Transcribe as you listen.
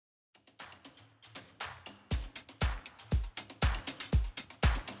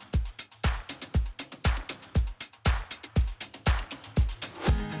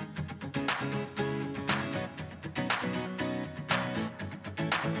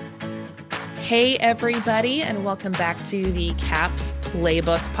Hey, everybody, and welcome back to the CAPS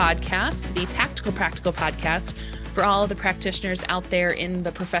Playbook Podcast, the tactical practical podcast for all of the practitioners out there in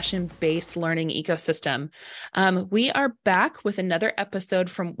the profession-based learning ecosystem. We are back with another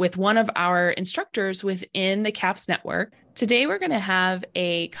episode with one of our instructors within the CAPS network. Today, we're going to have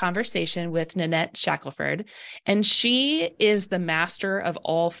a conversation with Nanette Shackelford, and she is the master of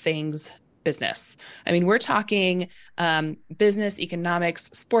all things business. I mean, we're talking business, economics,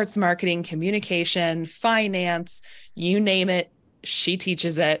 sports marketing, communication, finance, you name it, she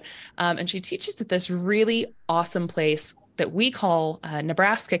teaches it. And she teaches at this really awesome place that we call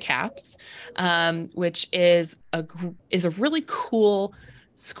Nebraska CAPS, which is a really cool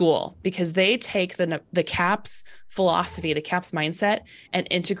school because they take the CAPS philosophy, the CAPS mindset, and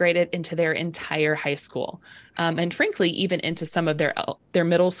integrate it into their entire high school. And frankly, even into some of their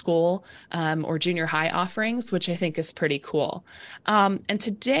middle school or junior high offerings, which I think is pretty cool. And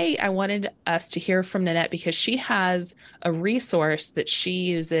today I wanted us to hear from Nanette because she has a resource that she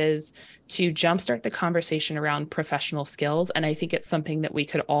uses to jumpstart the conversation around professional skills. And I think it's something that we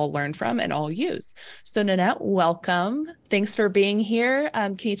could all learn from and all use. So Nanette, welcome. Thanks for being here.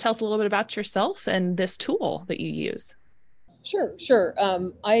 Can you tell us a little bit about yourself and this tool that you use? Sure.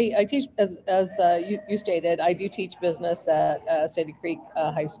 I teach, as you stated, I do teach business at Sandy Creek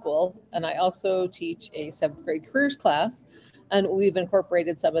High School, and I also teach a 7th grade careers class. And we've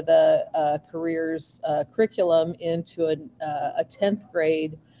incorporated some of the careers curriculum into a 10th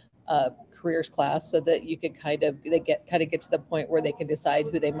grade careers class, so that you could kind of get to the point where they can decide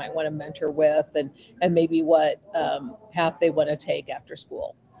who they might want to mentor with, and maybe what path they want to take after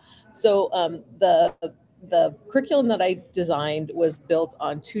school. So the curriculum that I designed was built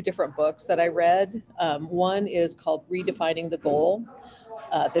on 2 different books that I read. One is called Redefining the Goal,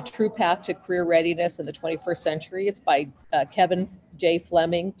 The True Path to Career Readiness in the 21st Century. It's by Kevin J.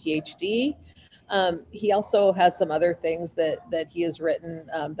 Fleming, PhD. He also has some other things that he has written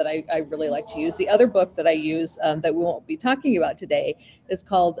that I really like to use. The other book that I use that we won't be talking about today is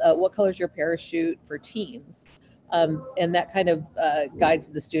called What Color's Your Parachute for Teens? And that kind of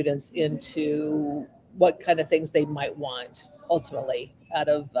guides the students into what kind of things they might want ultimately out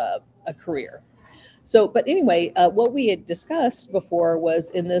of a career. So, but anyway, what we had discussed before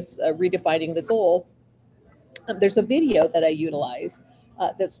was in this Redefining the Goal, there's a video that I utilize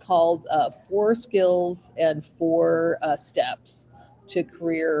that's called 4 Skills and 4 Steps to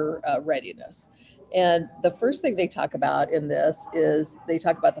Career Readiness. And the first thing they talk about in this is they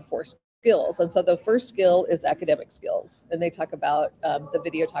talk about the 4 skills. And so the first skill is academic skills. And they talk about, the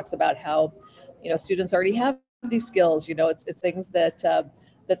video talks about how, students already have these skills, it's things that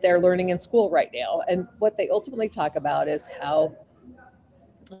they're learning in school right now. And what they ultimately talk about is how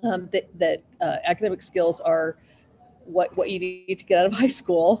that academic skills are what you need to get out of high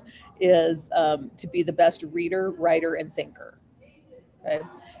school is to be the best reader, writer, and thinker. Okay.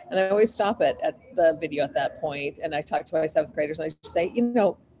 And I always stop it at the video at that point, and I talk to my 7th graders and I just say,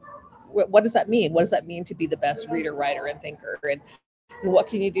 what does that mean? What does that mean to be the best reader, writer, and thinker? And what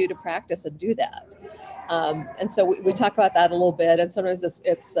can you do to practice and do that? And so we talk about that a little bit, and sometimes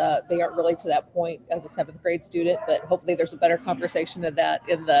it's they aren't really to that point as a 7th grade student, but hopefully there's a better conversation of that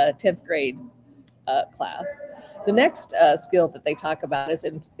in the 10th grade class. The next skill that they talk about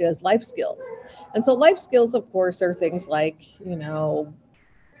is life skills. And so life skills, of course, are things like,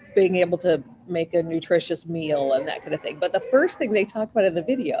 being able to make a nutritious meal and that kind of thing. But the first thing they talk about in the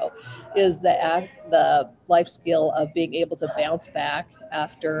video is the life skill of being able to bounce back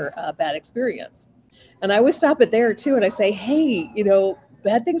after a bad experience. And I always stop it there too. And I say, hey,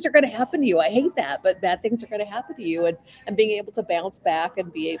 bad things are going to happen to you. I hate that, but bad things are going to happen to you. And being able to bounce back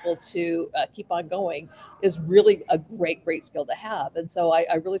and be able to keep on going is really a great skill to have. And so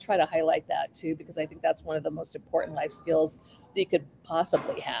I really try to highlight that too, because I think that's one of the most important life skills that you could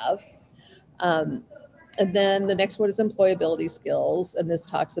possibly have. And then the next one is employability skills. And this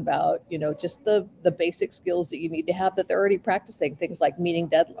talks about, just the basic skills that you need to have that they're already practicing, things like meeting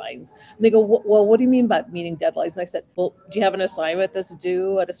deadlines. And they go, well, what do you mean by meeting deadlines? And I said, well, do you have an assignment that's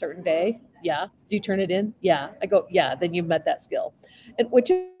due at a certain day? Yeah. Do you turn it in? Yeah. I go, yeah, then you've met that skill. And which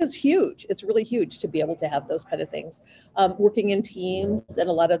is huge. It's really huge to be able to have those kind of things. Working in teams, and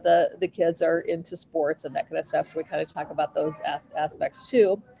a lot of the kids are into sports and that kind of stuff. So we kind of talk about those aspects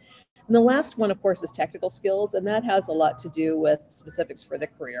too. And the last one, of course, is technical skills, and that has a lot to do with specifics for the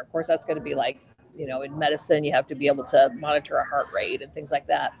career. Of course, that's going to be like, in medicine, you have to be able to monitor a heart rate and things like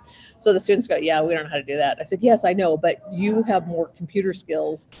that. So the students go, yeah, we don't know how to do that. I said, yes, I know, but you have more computer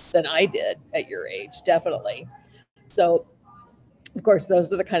skills than I did at your age, definitely. So Of course,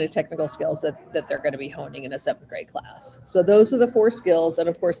 those are the kind of technical skills that they're going to be honing in a 7th grade class. So those are the 4 skills. And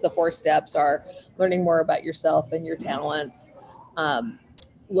of course, the 4 steps are learning more about yourself and your talents, um,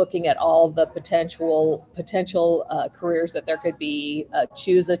 looking at all the potential careers that there could be,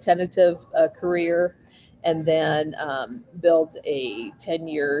 choose a tentative career, and then build a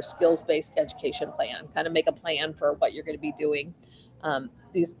 10-year skills-based education plan, kind of make a plan for what you're going to be doing.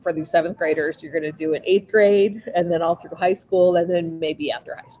 These 7th graders, you're going to do in 8th grade, and then all through high school, and then maybe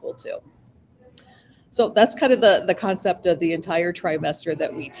after high school too. So that's kind of the concept of the entire trimester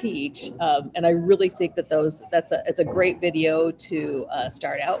that we teach, and I really think that it's a great video to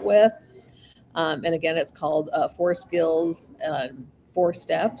start out with. And again, it's called 4 skills and 4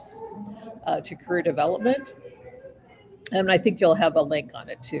 steps to career development. And I think you'll have a link on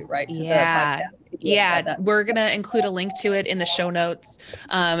it too, right? To the Yeah. podcast. Yeah. We're going to include a link to it in the show notes.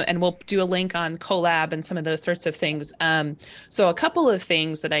 And we'll do a link on Collab and some of those sorts of things. So a couple of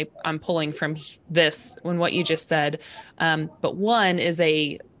things that I'm pulling from this when what you just said. But one is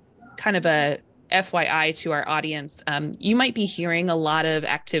a kind of a FYI to our audience. You might be hearing a lot of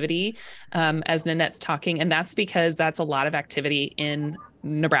activity as Nanette's talking, and that's because that's a lot of activity in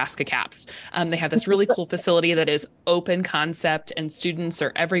Nebraska CAPS. They have this really cool facility that is open concept, and students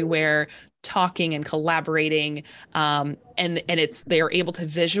are everywhere talking and collaborating. And they are able to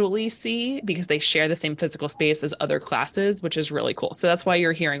visually see because they share the same physical space as other classes, which is really cool. So that's why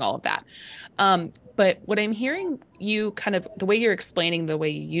you're hearing all of that. But what I'm hearing you kind of the way you're explaining the way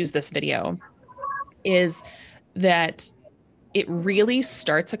you use this video is that it really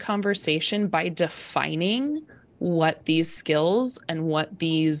starts a conversation by defining what these skills and what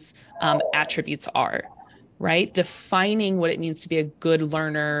these attributes are, right? Defining what it means to be a good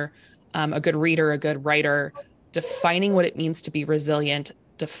learner, a good reader, a good writer, defining what it means to be resilient,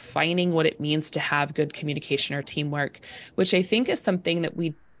 defining what it means to have good communication or teamwork, which I think is something that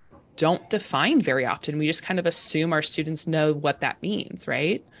we don't define very often. We just kind of assume our students know what that means,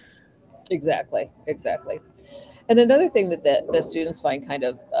 right? Exactly. And another thing that the students find kind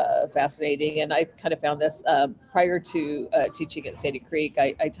of fascinating, and I kind of found this prior to teaching at Sandy Creek,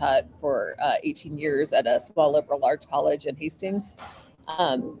 I taught for 18 years at a small liberal arts college in Hastings,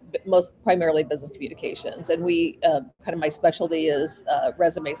 most primarily business communications. And we kind of my specialty is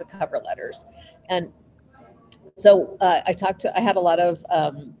resumes and cover letters. And so I had a lot of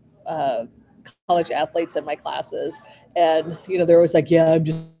college athletes in my classes, and they're always like, yeah, I'm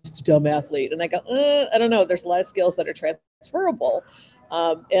just a dumb athlete. And I go, I don't know, there's a lot of skills that are transferable.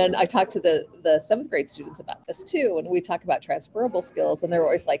 And I talked to the 7th grade students about this too, and we talk about transferable skills, and they're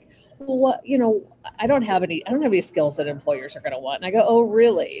always like, well, what, I don't have any skills that employers are going to want. And I go, oh,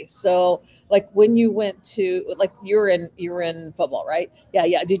 really? So like when you went to, like, you're in football, right?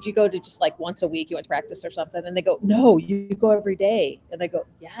 Yeah. Did you go to just like once a week, you went to practice or something? And they go, no, you go every day. And I go,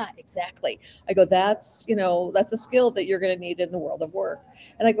 yeah, exactly. I go, that's a skill that you're going to need in the world of work.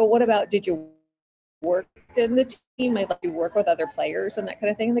 And I go, what about, did you work in the team? I let you work with other players and that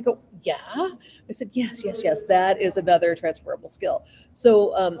kind of thing. And they go, yeah. I said, yes. That is another transferable skill.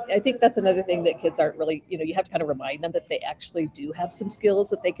 So I think that's another thing that kids aren't really, you have to kind of remind them that they actually do have some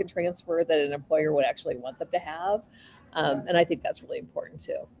skills that they can transfer that an employer would actually want them to have. And I think that's really important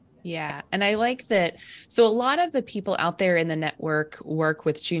too. Yeah. And I like that. So a lot of the people out there in the network work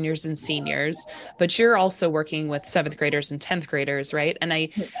with juniors and seniors, but you're also working with 7th graders and 10th graders, right? And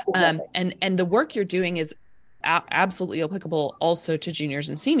Exactly. And the work you're doing is absolutely applicable also to juniors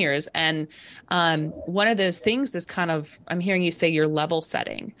and seniors. And one of those things is kind of, I'm hearing you say you're level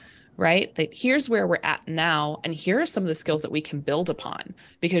setting, right? That here's where we're at now, and here are some of the skills that we can build upon,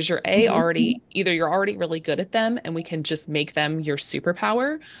 because you're either you're already really good at them and we can just make them your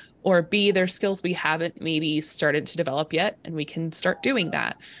superpower, or B, they're skills we haven't maybe started to develop yet, and we can start doing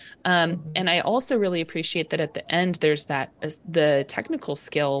that. And I also really appreciate that at the end, there's the technical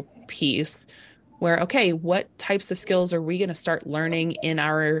skill piece where, okay, what types of skills are we going to start learning in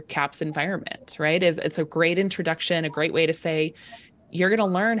our CAPS environment, right? It's a great introduction, a great way to say, you're going to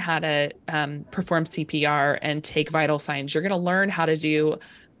learn how to perform CPR and take vital signs. You're going to learn how to do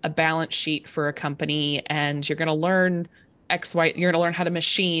a balance sheet for a company, and you're going to learn you're going to learn how to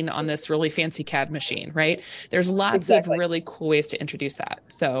machine on this really fancy CAD machine, right? There's lots of really cool ways to introduce that.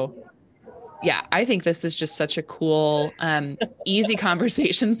 So yeah, I think this is just such a cool, easy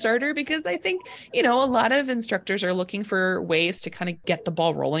conversation starter, because I think, a lot of instructors are looking for ways to kind of get the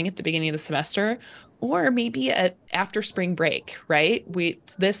ball rolling at the beginning of the semester, or maybe after spring break, right?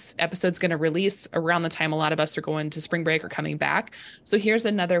 This episode's going to release around the time a lot of us are going to spring break or coming back. So here's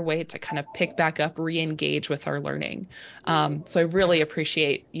another way to kind of pick back up, re-engage with our learning. So I really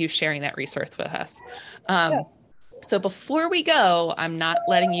appreciate you sharing that resource with us. Yes. So before we go, I'm not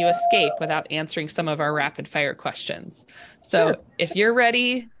letting you escape without answering some of our rapid fire questions. Sure. So if you're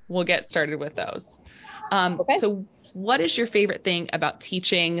ready, we'll get started with those. Okay. So what is your favorite thing about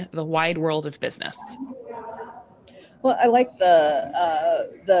teaching the wide world of business? Well, I like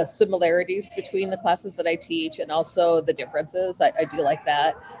the similarities between the classes that I teach and also the differences. I do like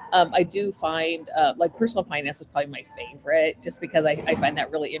that. I do find like personal finance is probably my favorite, just because I find that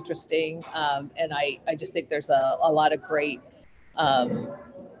really interesting, and I just think there's a lot of great um,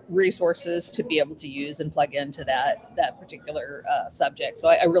 resources to be able to use and plug into that particular subject. So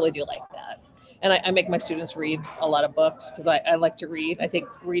I really do like that. And I make my students read a lot of books because I like to read. I think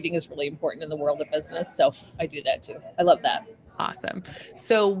reading is really important in the world of business. So I do that too. I love that. Awesome.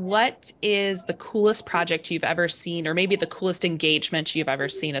 So what is the coolest project you've ever seen, or maybe the coolest engagement you've ever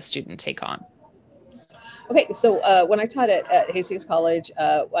seen a student take on? Okay, so when I taught at Hastings College,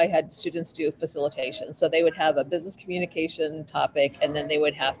 I had students do facilitation. So they would have a business communication topic, and then they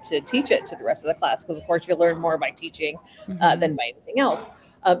would have to teach it to the rest of the class, because of course you learn more by teaching than by anything else.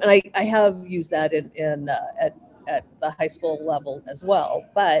 And I have used that at the high school level as well.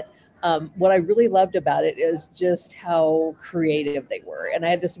 But what I really loved about it is just how creative they were. And I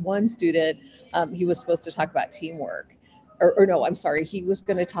had this one student, he was supposed to talk about teamwork, or no, I'm sorry, he was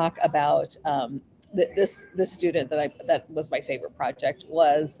going to talk about this student that was my favorite project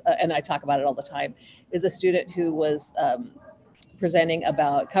was, and I talk about it all the time, is a student who was presenting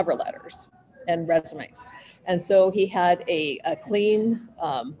about cover letters and resumes. And so he had a clean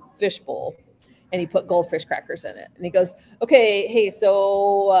fishbowl, and he put goldfish crackers in it. And he goes, okay, hey,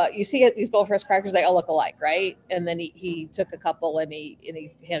 so you see these goldfish crackers, they all look alike, right? And then he took a couple and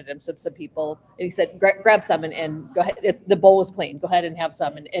he handed them some people, and he said, grab some and go ahead. The bowl is clean. Go ahead and have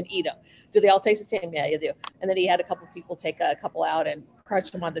some and eat them. Do they all taste the same? Yeah, you do. And then he had a couple people take a couple out and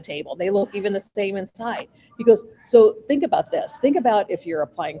crunch them on the table. They look even the same inside. He goes, so think about this. Think about if you're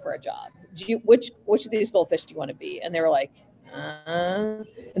applying for a job. Which of these goldfish do you want to be? And they were like, and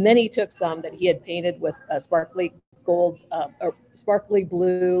then he took some that he had painted with a sparkly gold or sparkly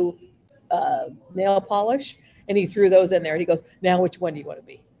blue nail polish, and he threw those in there, and he goes, now which one do you want to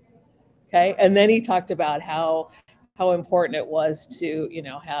be? Okay. And then he talked about how important it was to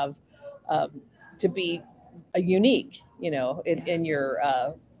have to be a unique in your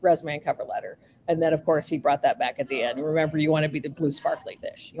resume and cover letter. And then of course he brought that back at the end. Remember, you want to be the blue sparkly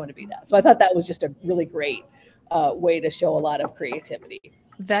fish, you want to be that. So I thought that was just a really great way to show a lot of creativity.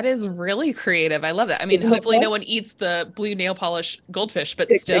 That is really creative. I love that. I mean, Isn't hopefully no one eats the blue nail polish goldfish,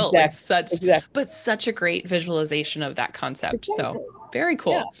 but still it's such a great visualization of that concept. So very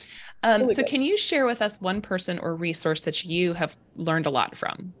cool. Yeah, really so good. Can you share with us one person or resource that you have learned a lot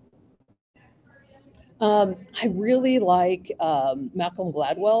from? I really like Malcolm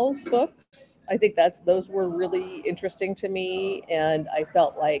Gladwell's books. I think those were really interesting to me, and I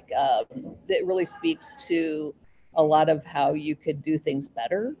felt like it really speaks to a lot of how you could do things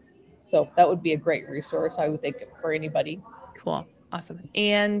better. So that would be a great resource, I would think, for anybody. Cool. Awesome.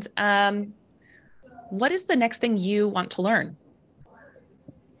 And what is the next thing you want to learn?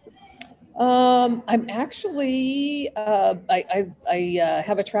 I'm actually, I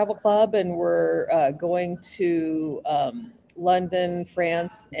have a travel club, and we're going to London,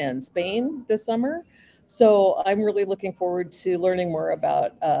 France, and Spain this summer. So I'm really looking forward to learning more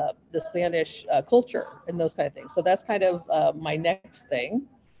about the Spanish culture and those kind of things. So that's kind of my next thing.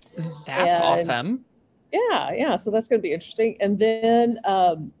 That's awesome. Yeah. So that's going to be interesting. And then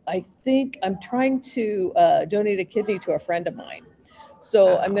I think I'm trying to donate a kidney to a friend of mine.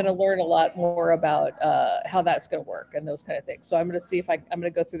 So I'm going to learn a lot more about how that's going to work and those kind of things. So I'm going to see if I'm going to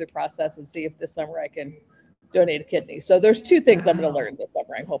go through the process and see if this summer I can donate a kidney. So there's two things I'm going to learn this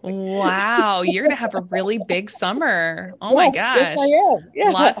summer, I'm hoping. Wow. You're going to have a really big summer. Oh my gosh. Yes, I am. Yeah.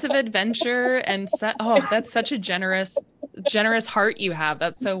 Lots of adventure and that's such a generous heart you have.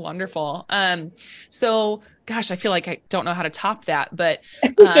 That's so wonderful. So gosh, I feel like I don't know how to top that, but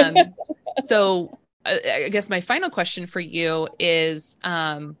so I guess my final question for you is,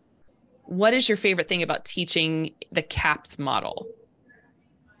 what is your favorite thing about teaching the CAPS model?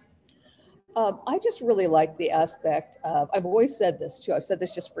 I just really like the aspect of, I've always said this too, I've said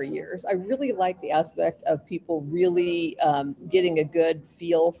this just for years, I really like the aspect of people really getting a good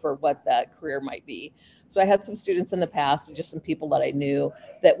feel for what that career might be. So I had some students in the past, just some people that I knew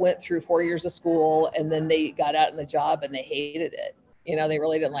that went through 4 years of school, and then they got out in the job and they hated it. They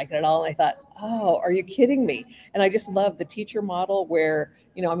really didn't like it at all. And I thought, oh, are you kidding me? And I just love the teacher model where,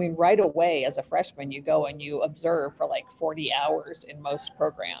 right away as a freshman, you go and you observe for like 40 hours in most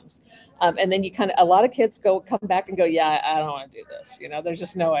programs. And then a lot of kids come back and go, yeah, I don't want to do this. There's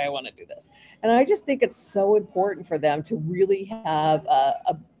just no way I want to do this. And I just think it's so important for them to really have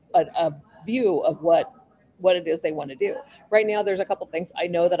a view of what it is they want to do. Right now, there's a couple things I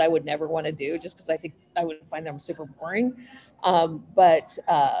know that I would never want to do just because I think I would find them super boring. But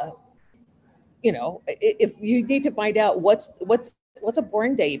if you need to find out what's a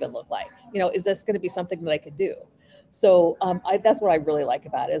boring day even look like, is this going to be something that I could do? So that's what I really like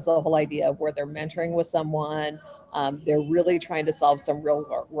about it, is the whole idea of where they're mentoring with someone. They're really trying to solve some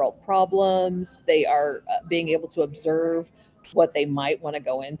real world problems. They are being able to observe what they might want to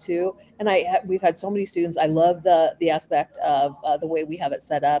go into. And we've had so many students. I love the aspect of the way we have it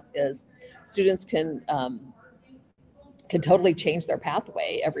set up is students can totally change their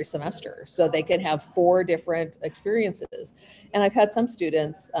pathway every semester. So they can have 4 different experiences. And I've had some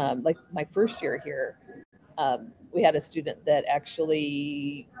students, like my first year here, we had a student that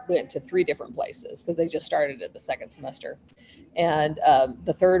actually went to 3 different places because they just started at the second semester. And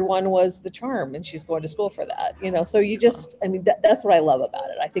the third one was the charm, and she's going to school for that. So that's what I love about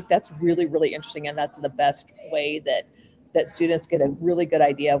it. I think that's really, really interesting. And that's the best way that students get a really good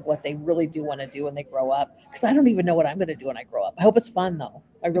idea of what they really do want to do when they grow up. Because I don't even know what I'm going to do when I grow up. I hope it's fun, though.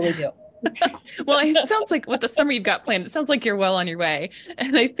 I really do. Well, it sounds like with the summer you've got planned, it sounds like you're well on your way.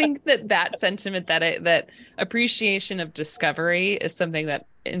 And I think that sentiment, that appreciation of discovery is something that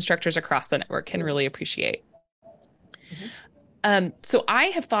instructors across the network can really appreciate. So I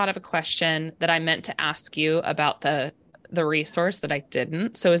have thought of a question that I meant to ask you about the resource that I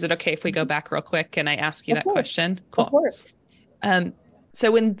didn't. So is it okay if we go back real quick and I ask you that question? Cool. Of course.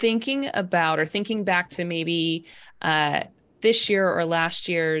 So when thinking back to maybe this year or last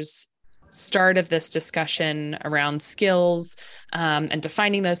year's start of this discussion around skills and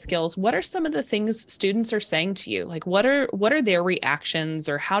defining those skills, what are some of the things students are saying to you? Like what are their reactions,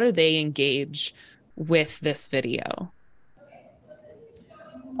 or how do they engage with this video?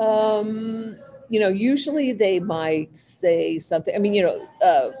 Usually they might say something. I mean,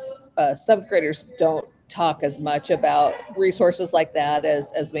 7th graders don't talk as much about resources like that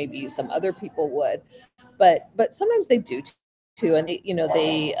as maybe some other people would, but sometimes they do too. And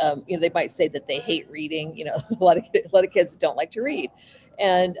they might say that they hate reading. A lot of kids don't like to read,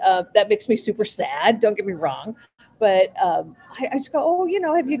 and that makes me super sad. Don't get me wrong. But I just go, oh,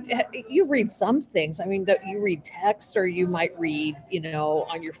 you read some things. I mean, you read text, or you might read,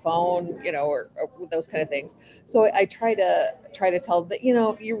 on your phone, or those kind of things. So I try to tell them that,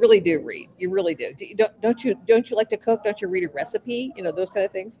 you really do read. You really do. Don't you like to cook? Don't you read a recipe? Those kind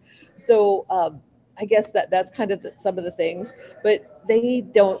of things. So I guess that's kind of some of the things, but they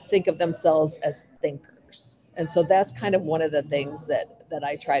don't think of themselves as thinkers. And so that's kind of one of the things that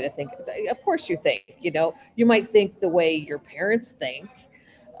I try to think. Of course you think, you might think the way your parents think,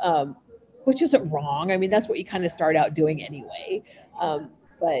 which isn't wrong. I mean, that's what you kind of start out doing anyway.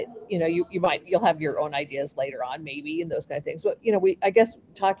 But you'll have your own ideas later on, maybe, and those kind of things. But I guess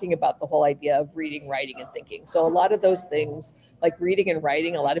talking about the whole idea of reading, writing, and thinking. So a lot of those things, like reading and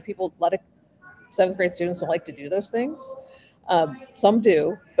writing, a lot of 7th grade students don't like to do those things. Some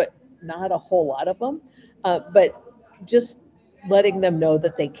do, but not a whole lot of them. But just letting them know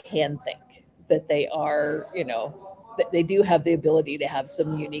that they can think, that they are, that they do have the ability to have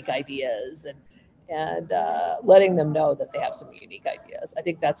some unique ideas, and letting them know that they have some unique ideas. I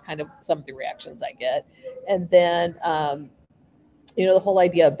think that's kind of some of the reactions I get. And then, the whole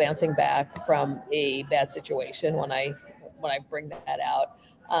idea of bouncing back from a bad situation when I bring that out,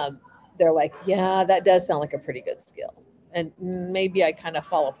 they're like, yeah, that does sound like a pretty good skill. And maybe I kind of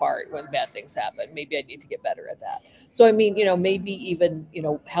fall apart when bad things happen. Maybe I need to get better at that. So, I mean, maybe even,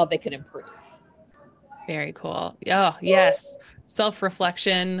 how they can improve. Very cool. Oh, yes.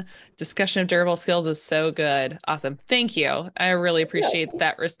 Self-reflection, discussion of durable skills is so good. Awesome. Thank you. I really appreciate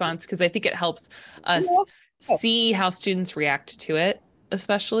that response, because I think it helps us see how students react to it,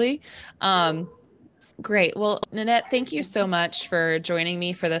 especially. Great. Well, Nanette, thank you so much for joining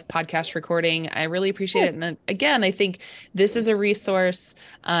me for this podcast recording. I really appreciate it. And again, I think this is a resource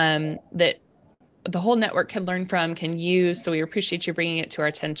that the whole network can learn from, can use. So we appreciate you bringing it to our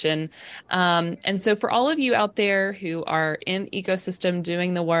attention. And so for all of you out there who are in ecosystem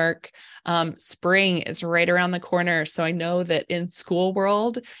doing the work, spring is right around the corner. So I know that in school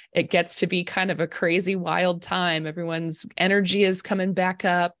world, it gets to be kind of a crazy, wild time. Everyone's energy is coming back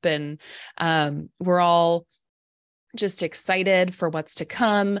up, and we're all just excited for what's to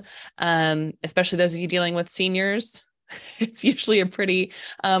come, especially those of you dealing with seniors it's usually a pretty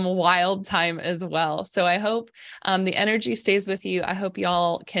wild time as well. So I hope the energy stays with you. I hope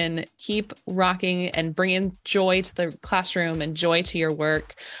y'all can keep rocking and bringing joy to the classroom and joy to your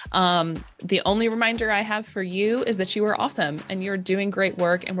work. The only reminder I have for you is that you are awesome and you're doing great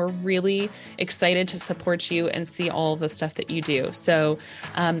work, and we're really excited to support you and see all the stuff that you do. So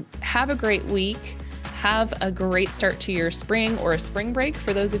have a great week. Have a great start to your spring or a spring break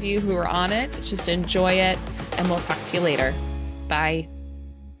for those of you who are on it. Just enjoy it, and we'll talk to you later. Bye.